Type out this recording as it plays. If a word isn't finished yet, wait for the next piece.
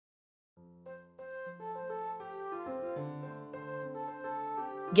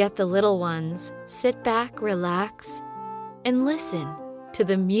Get the little ones, sit back, relax, and listen to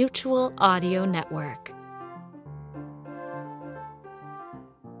the Mutual Audio Network.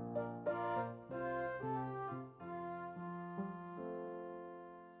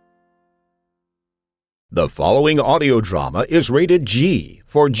 The following audio drama is rated G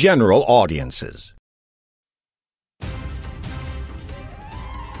for general audiences.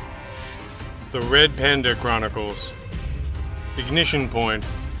 The Red Panda Chronicles. Ignition Point,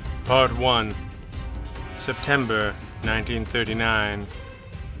 Part 1. September 1939.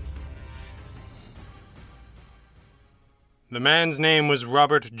 The man's name was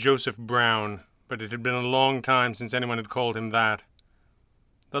Robert Joseph Brown, but it had been a long time since anyone had called him that.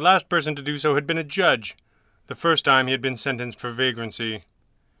 The last person to do so had been a judge, the first time he had been sentenced for vagrancy.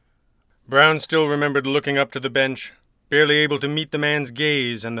 Brown still remembered looking up to the bench, barely able to meet the man's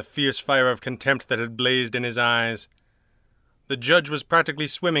gaze and the fierce fire of contempt that had blazed in his eyes. The judge was practically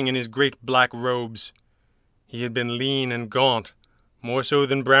swimming in his great black robes. He had been lean and gaunt, more so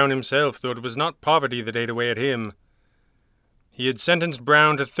than Brown himself, though it was not poverty that ate away at him. He had sentenced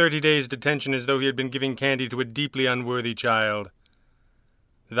Brown to 30 days' detention as though he had been giving candy to a deeply unworthy child.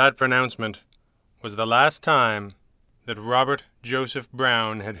 That pronouncement was the last time that Robert Joseph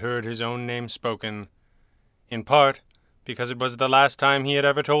Brown had heard his own name spoken, in part because it was the last time he had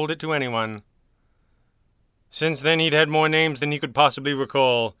ever told it to anyone. Since then he'd had more names than he could possibly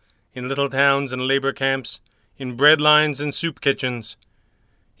recall, in little towns and labor camps, in bread lines and soup kitchens.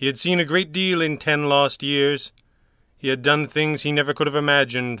 He had seen a great deal in 10 lost years. He had done things he never could have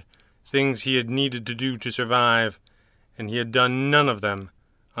imagined, things he had needed to do to survive, and he had done none of them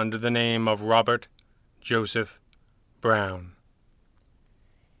under the name of Robert Joseph Brown.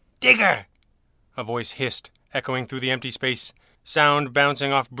 "Digger!" a voice hissed, echoing through the empty space, sound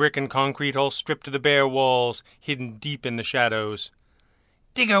bouncing off brick and concrete all stripped to the bare walls, hidden deep in the shadows.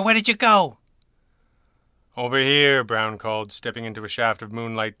 "Digger, where did you go?" "Over here," Brown called, stepping into a shaft of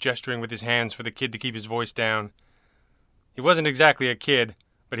moonlight, gesturing with his hands for the kid to keep his voice down. He wasn't exactly a kid,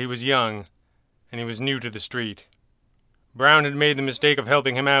 but he was young, and he was new to the street. Brown had made the mistake of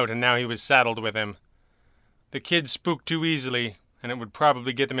helping him out, and now he was saddled with him. The kid spooked too easily, and it would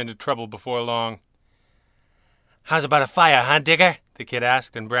probably get them into trouble before long. "How's about a fire, huh, Digger?" the kid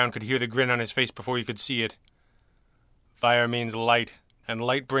asked, and Brown could hear the grin on his face before he could see it. "Fire means light, and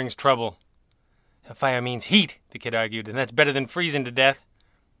light brings trouble." "Fire means heat," the kid argued, "and that's better than freezing to death."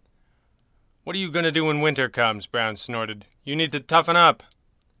 "What are you going to do when winter comes?" Brown snorted. "You need to toughen up."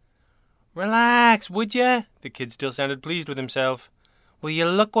 "Relax, would ya?" The kid still sounded pleased with himself. "Will you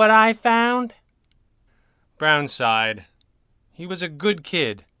look what I found?" Brown sighed. He was a good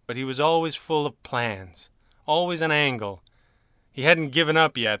kid, but he was always full of plans. Always an angle. He hadn't given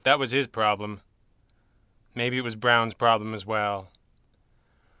up yet, that was his problem. Maybe it was Brown's problem as well.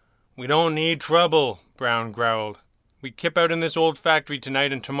 "We don't need trouble," Brown growled. "We kip out in this old factory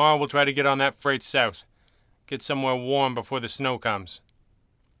tonight, and tomorrow we'll try to get on that freight south. Get somewhere warm before the snow comes."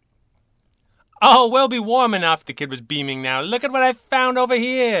 "Oh, we'll be warm enough," the kid was beaming now. "Look at what I found over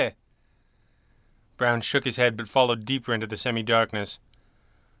here." Brown shook his head but followed deeper into the semi-darkness.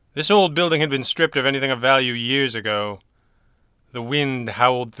 This old building had been stripped of anything of value years ago. The wind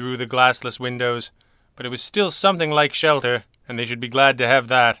howled through the glassless windows, but it was still something like shelter, and they should be glad to have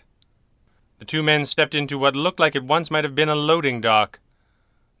that. The two men stepped into what looked like it once might have been a loading dock.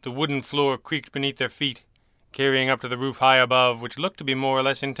 The wooden floor creaked beneath their feet, carrying up to the roof high above, which looked to be more or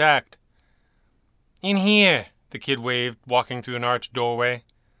less intact. "In here," the kid waved, walking through an arched doorway.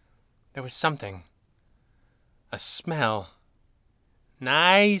 There was something. A smell.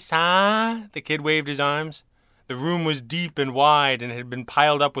 "Nice, huh?" The kid waved his arms. The room was deep and wide, and it had been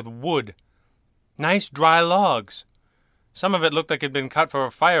piled up with wood. Nice dry logs. Some of it looked like it had been cut for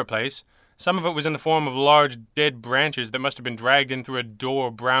a fireplace. Some of it was in the form of large dead branches that must have been dragged in through a door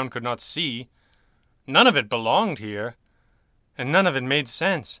Brown could not see. None of it belonged here, and none of it made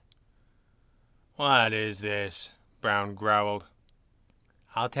sense. "What is this?" Brown growled.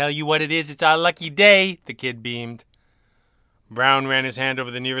 "I'll tell you what it is. It's our lucky day," the kid beamed. Brown ran his hand over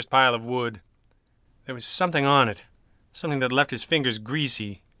the nearest pile of wood. There was something on it, something that left his fingers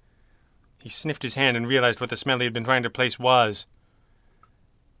greasy. He sniffed his hand and realized what the smell he had been trying to place was.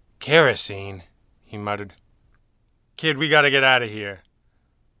 "Kerosene," he muttered. "Kid, we gotta get out of here."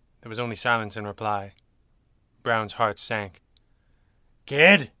 There was only silence in reply. Brown's heart sank.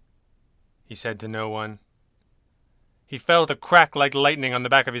 "Kid?" he said to no one. He felt a crack like lightning on the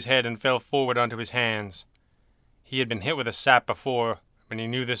back of his head and fell forward onto his hands. He had been hit with a sap before, and he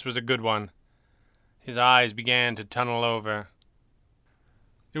knew this was a good one. His eyes began to tunnel over.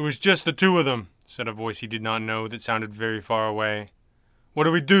 "It was just the two of them," said a voice he did not know that sounded very far away. What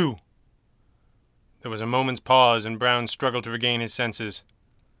do we do?" There was a moment's pause, and Brown struggled to regain his senses.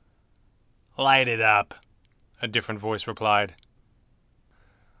 "Light it up," a different voice replied.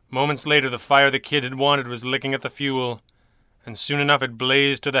 Moments later, the fire the kid had wanted was licking at the fuel, and soon enough it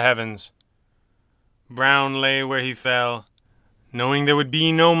blazed to the heavens. Brown lay where he fell, knowing there would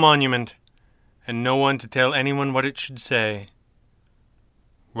be no monument, and no one to tell anyone what it should say.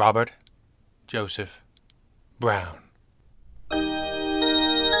 Robert Joseph Brown.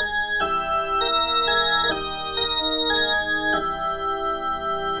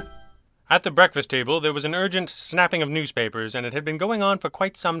 At the breakfast table there was an urgent snapping of newspapers, and it had been going on for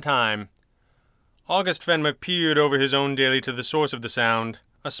quite some time. August Fenwick peered over his own daily to the source of the sound,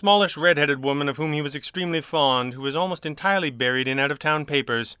 a smallish red-headed woman of whom he was extremely fond, who was almost entirely buried in out-of-town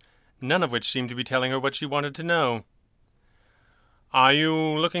papers, none of which seemed to be telling her what she wanted to know. "Are you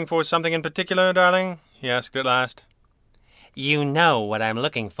looking for something in particular, darling?" he asked at last. "You know what I'm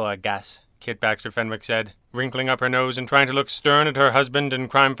looking for, Gus," Kit Baxter Fenwick said, wrinkling up her nose and trying to look stern at her husband and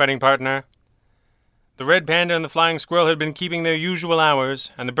crime-fighting partner. The red panda and the flying squirrel had been keeping their usual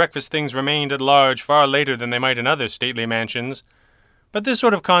hours, and the breakfast things remained at large far later than they might in other stately mansions, but this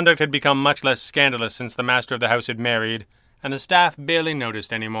sort of conduct had become much less scandalous since the master of the house had married, and the staff barely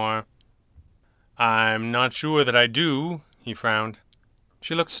noticed any more. "I'm not sure that I do," he frowned.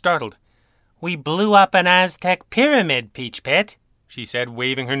 She looked startled. "We blew up an Aztec pyramid, Peach Pit," she said,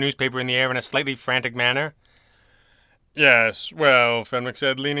 waving her newspaper in the air in a slightly frantic manner. "Yes, well," Fenwick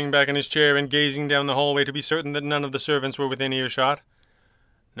said, leaning back in his chair and gazing down the hallway to be certain that none of the servants were within earshot.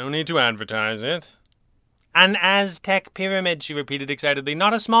 "No need to advertise it." "An Aztec pyramid," she repeated excitedly.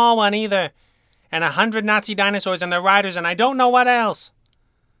 "Not a small one, either. And 100 Nazi dinosaurs and their riders, and I don't know what else."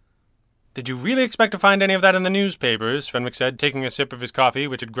 "Did you really expect to find any of that in the newspapers?" Fenwick said, taking a sip of his coffee,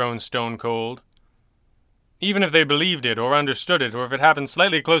 which had grown stone cold. "Even if they believed it, or understood it, or if it happened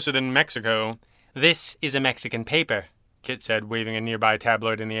slightly closer than Mexico." "This is a Mexican paper," Kit said, waving a nearby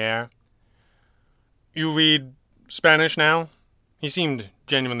tabloid in the air. "You read Spanish now?" He seemed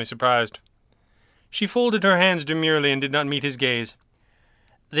genuinely surprised. She folded her hands demurely and did not meet his gaze.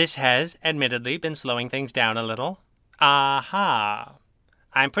 "This has, admittedly, been slowing things down a little." "Aha.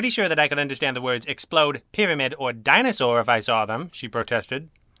 I'm pretty sure that I could understand the words explode, pyramid, or dinosaur if I saw them," she protested.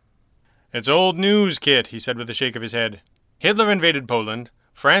 "It's old news, Kit," he said with a shake of his head. "Hitler invaded Poland,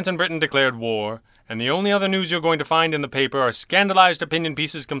 France and Britain declared war, and the only other news you're going to find in the paper are scandalized opinion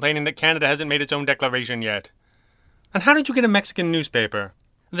pieces complaining that Canada hasn't made its own declaration yet." "And how did you get a Mexican newspaper?"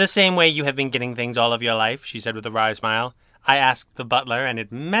 "The same way you have been getting things all of your life," she said with a wry smile. "I asked the butler, and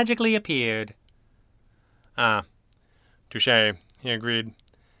it magically appeared." "Ah, touché," he agreed.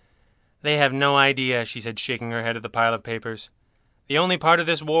 "They have no idea," she said, shaking her head at the pile of papers. "The only part of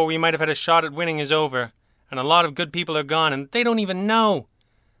this war we might have had a shot at winning is over, and a lot of good people are gone, and they don't even know.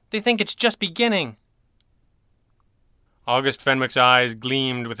 They think it's just beginning." August Fenwick's eyes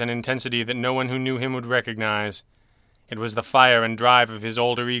gleamed with an intensity that no one who knew him would recognize. It was the fire and drive of his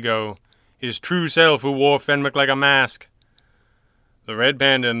alter ego, his true self who wore Fenwick like a mask. "The red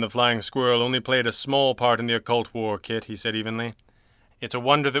panda and the flying squirrel only played a small part in the occult war, Kit," he said evenly. "It's a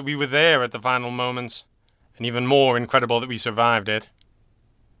wonder that we were there at the final moments, and even more incredible that we survived it."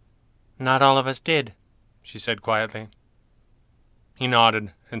 "Not all of us did," she said quietly. He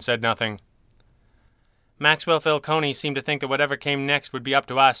nodded and said nothing. "Maxwell Falcone seemed to think that whatever came next would be up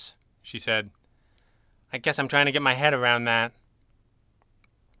to us," she said. "I guess I'm trying to get my head around that."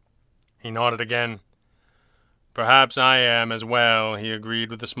 He nodded again. "Perhaps I am as well," he agreed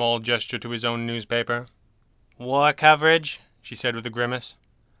with a small gesture to his own newspaper. "War coverage?" she said with a grimace.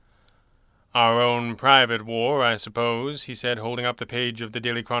 "Our own private war, I suppose," he said, holding up the page of the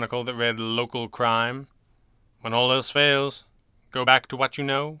Daily Chronicle that read Local Crime. "When all else fails, go back to what you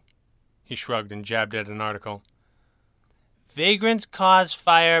know." He shrugged and jabbed at an article. "Vagrants cause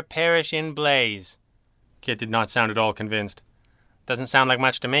fire, perish in blaze." Kit did not sound at all convinced. "Doesn't sound like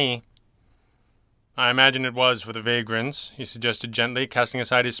much to me." "I imagine it was for the vagrants," he suggested gently, casting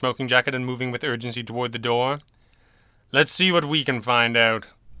aside his smoking jacket and moving with urgency toward the door. "Let's see what we can find out."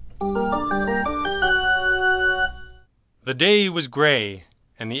 The day was gray,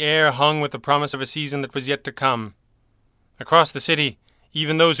 and the air hung with the promise of a season that was yet to come. Across the city,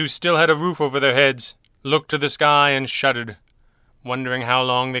 even those who still had a roof over their heads looked to the sky and shuddered, wondering how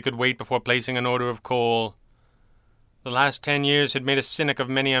long they could wait before placing an order of coal. The last 10 years had made a cynic of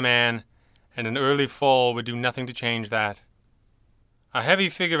many a man, and an early fall would do nothing to change that. A heavy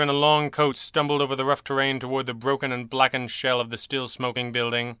figure in a long coat stumbled over the rough terrain toward the broken and blackened shell of the still-smoking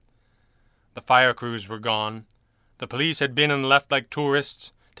building. The fire crews were gone. The police had been and left like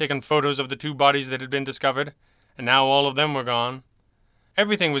tourists, taken photos of the 2 bodies that had been discovered, and now all of them were gone.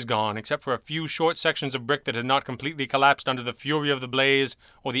 Everything was gone, except for a few short sections of brick that had not completely collapsed under the fury of the blaze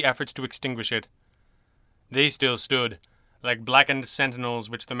or the efforts to extinguish it. They still stood, like blackened sentinels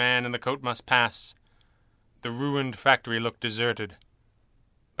which the man in the coat must pass. The ruined factory looked deserted.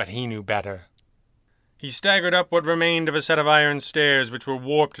 But he knew better. He staggered up what remained of a set of iron stairs which were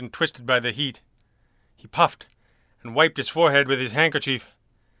warped and twisted by the heat. He puffed and wiped his forehead with his handkerchief.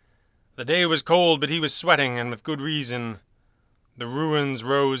 The day was cold, but he was sweating, and with good reason. The ruins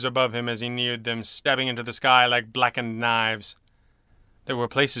rose above him as he neared them, stabbing into the sky like blackened knives. There were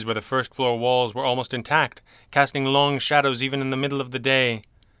places where the first-floor walls were almost intact, casting long shadows even in the middle of the day.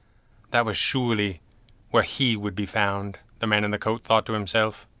 That was surely where he would be found, the man in the coat thought to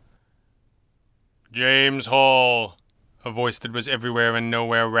himself. "James Hall," a voice that was everywhere and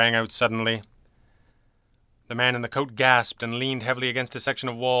nowhere rang out suddenly. The man in the coat gasped and leaned heavily against a section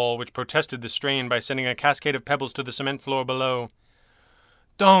of wall which protested the strain by sending a cascade of pebbles to the cement floor below.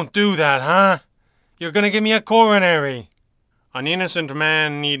 "Don't do that, huh? You're going to give me a coronary." "An innocent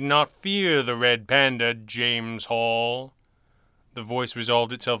man need not fear the Red Panda, James Hall." The voice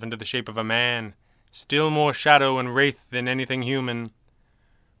resolved itself into the shape of a man, still more shadow and wraith than anything human.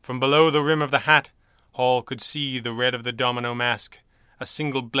 From below the rim of the hat, Hall could see the red of the domino mask, a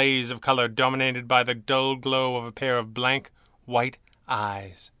single blaze of color dominated by the dull glow of a pair of blank, white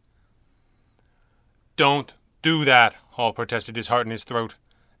eyes. "Don't do that," Hall protested, his heart in his throat.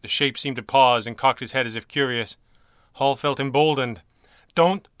 The shape seemed to pause and cocked his head as if curious. Hall felt emboldened.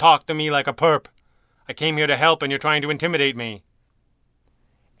 "Don't talk to me like a perp. I came here to help, and you're trying to intimidate me."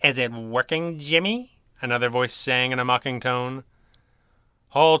 "Is it working, Jimmy?" another voice sang in a mocking tone.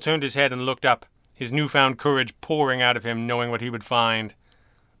 Hall turned his head and looked up, his newfound courage pouring out of him, knowing what he would find.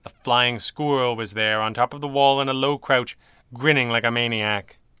 The flying squirrel was there, on top of the wall in a low crouch, grinning like a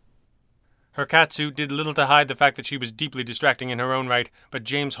maniac. Her catsuit did little to hide the fact that she was deeply distracting in her own right, but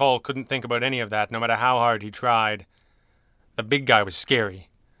James Hall couldn't think about any of that, no matter how hard he tried. The big guy was scary,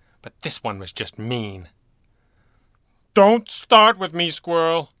 but this one was just mean. "Don't start with me,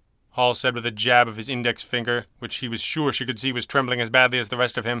 squirrel," Hall said with a jab of his index finger, which he was sure she could see was trembling as badly as the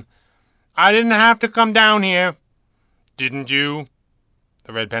rest of him. "I didn't have to come down here." "Didn't you?"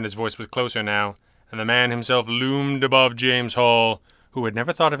 The Red Panda's voice was closer now, and the man himself loomed above James Hall, who had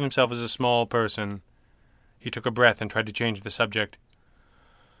never thought of himself as a small person. He took a breath and tried to change the subject.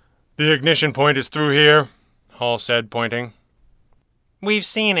 "The ignition point is through here," Hall said, pointing. "We've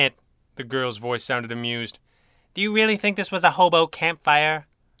seen it." The girl's voice sounded amused. "Do you really think this was a hobo campfire?"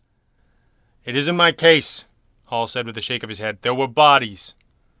 "It isn't my case," Hall said with a shake of his head. "There were bodies."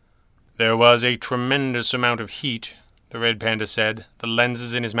 "There was a tremendous amount of heat," the Red Panda said, the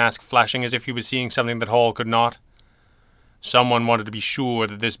lenses in his mask flashing as if he was seeing something that Hall could not. "Someone wanted to be sure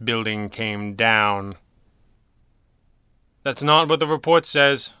that this building came down." "That's not what the report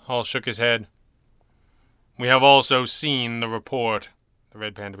says," Hall shook his head. "We have also seen the report." The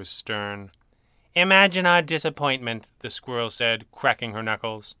Red Panda was stern. "Imagine our disappointment," the squirrel said, cracking her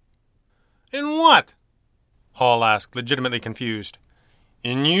knuckles. "In what?" Hall asked, legitimately confused.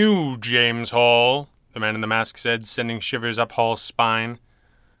 "In you, James Hall," the man in the mask said, sending shivers up Hall's spine.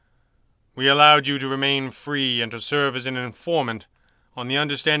 "We allowed you to remain free and to serve as an informant, on the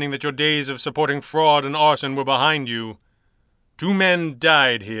understanding that your days of supporting fraud and arson were behind you. 2 men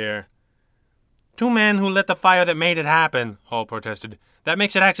died here." "2 men who lit the fire that made it happen," Hall protested. "That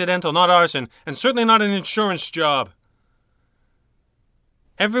makes it accidental, not arson, and certainly not an insurance job."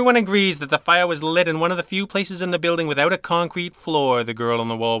 "Everyone agrees that the fire was lit in one of the few places in the building without a concrete floor," the girl on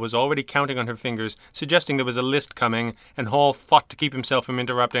the wall was already counting on her fingers, suggesting there was a list coming, and Hall fought to keep himself from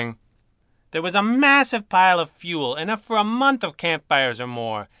interrupting. "There was a massive pile of fuel, enough for a month of campfires or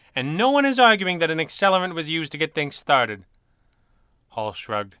more, and no one is arguing that an accelerant was used to get things started." Hall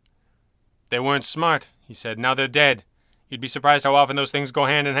shrugged. "They weren't smart," he said. "Now they're dead. You'd be surprised how often those things go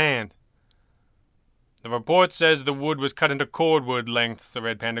hand in hand." "The report says the wood was cut into cordwood lengths," the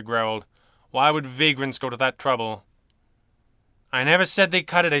Red Panda growled. "Why would vagrants go to that trouble?" "I never said they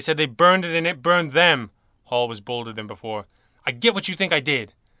cut it. I said they burned it and it burned them." Hall was bolder than before. "I get what you think I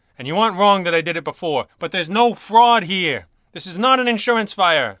did. And you aren't wrong that I did it before. But there's no fraud here. This is not an insurance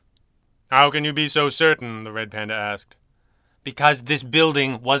fire." "How can you be so certain?" the Red Panda asked. "Because this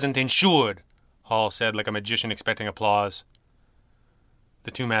building wasn't insured," Hall said like a magician expecting applause. The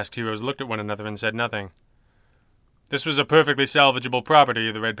 2 masked heroes looked at one another and said nothing. "This was a perfectly salvageable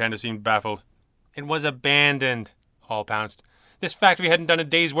property," the Red Panda seemed baffled. "It was abandoned," Hall pounced. "This factory hadn't done a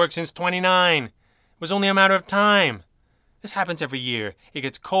day's work since '29. It was only a matter of time. This happens every year. It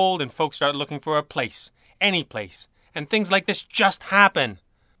gets cold and folks start looking for a place. Any place. And things like this just happen.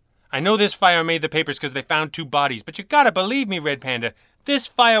 I know this fire made the papers because they found 2 bodies, but you gotta believe me, Red Panda, this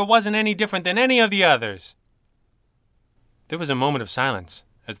fire wasn't any different than any of the others. There was a moment of silence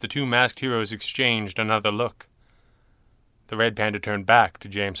as the 2 masked heroes exchanged another look. The Red Panda turned back to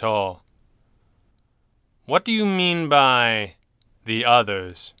James Hall. "What do you mean by the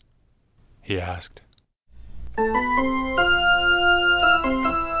others?" he asked.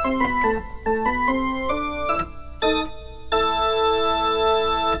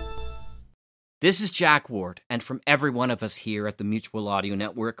 This is Jack Ward, and from every one of us here at the Mutual Audio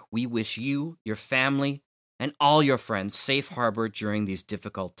Network, we wish you, your family, and all your friends safe harbor during these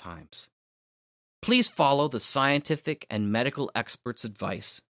difficult times. Please follow the scientific and medical experts'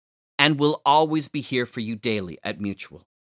 advice, and we'll always be here for you daily at Mutual.